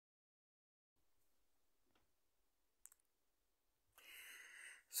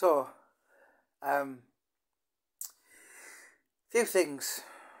So, few things.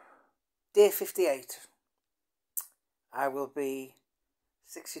 Day 58. I will be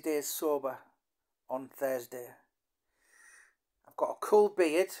 60 days sober on Thursday. I've got a cool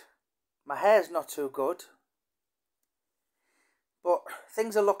beard. My hair's not too good, but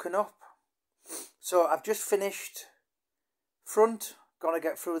things are looking up. So I've just finished Front, gonna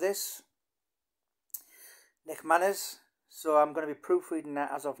get through this. Nick Manners, so I'm going to be proofreading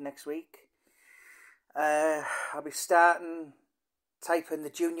that as of next week. I'll be starting typing the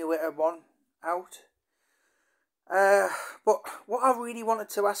Junior Witter one out. But what I really wanted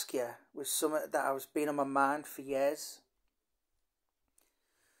to ask you was something that I was been on my mind for years.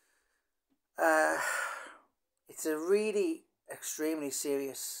 It's a really extremely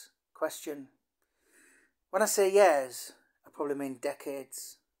serious question. When I say years, I probably mean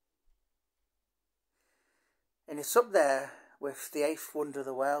decades. And it's up there with the eighth wonder of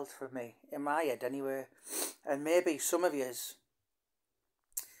the world for me, in my head anyway. And maybe some of yous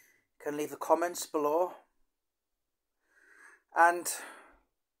can leave the comments below. And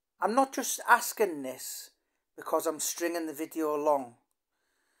I'm not just asking this because I'm stringing the video along.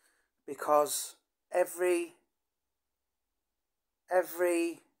 Because every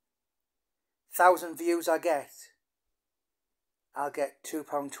 1,000 views I get, I'll get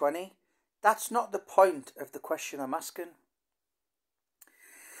 £2.20. That's not the point of the question I'm asking.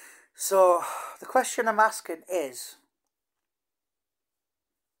 So, the question I'm asking is,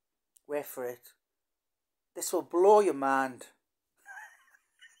 wait for it, this will blow your mind.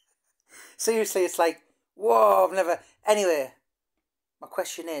 Seriously, it's like, whoa, I've never... Anyway, my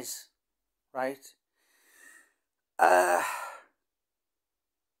question is, right,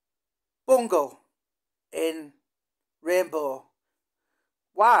 Bungle in Rainbow,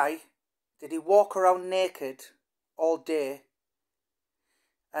 why did he walk around naked all day,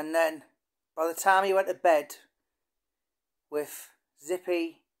 and then by the time he went to bed with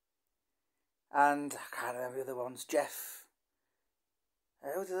Zippy and I can't remember the other ones, Jeff,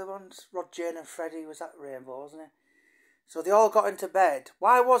 who were the other ones? Rod, Jane and Freddie, was that Rainbow, wasn't it? So they all got into bed.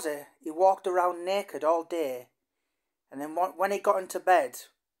 Why was it he walked around naked all day, and then when he got into bed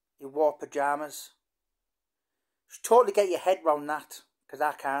he wore pyjamas? You should totally get your head round that, because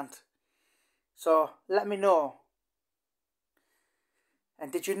I can't. So, let me know.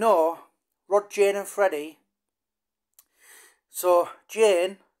 And did you know, Rod, Jane and Freddie, so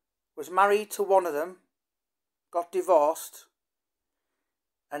Jane was married to one of them, got divorced,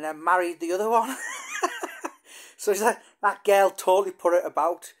 and then married the other one. So it's like, that girl totally put it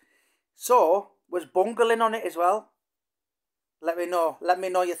about. So, was Bungle in on it as well? Let me know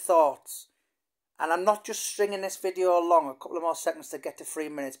your thoughts. And I'm not just stringing this video along a couple of more seconds to get to 3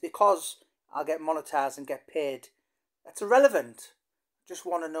 minutes, because I'll get monetized and get paid. That's irrelevant. Just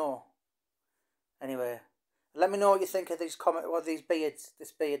want to know. Anyway, let me know what you think of these these beards,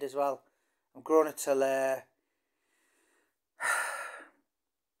 this beard as well. I'm growing it till I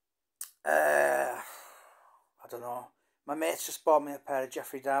don't know. My mate's just bought me a pair of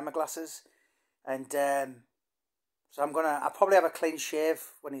Jeffrey Dahmer glasses, and so I'll probably have a clean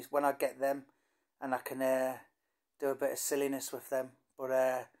shave when I get them, and I can do a bit of silliness with them.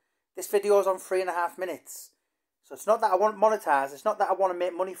 But this video is on 3.5 minutes. So it's not that I want to monetize, it's not that I want to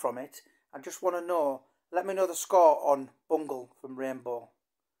make money from it. I just want to know, let me know the score on Bungle from Rainbow.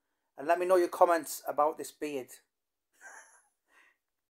 And let me know your comments about this beard.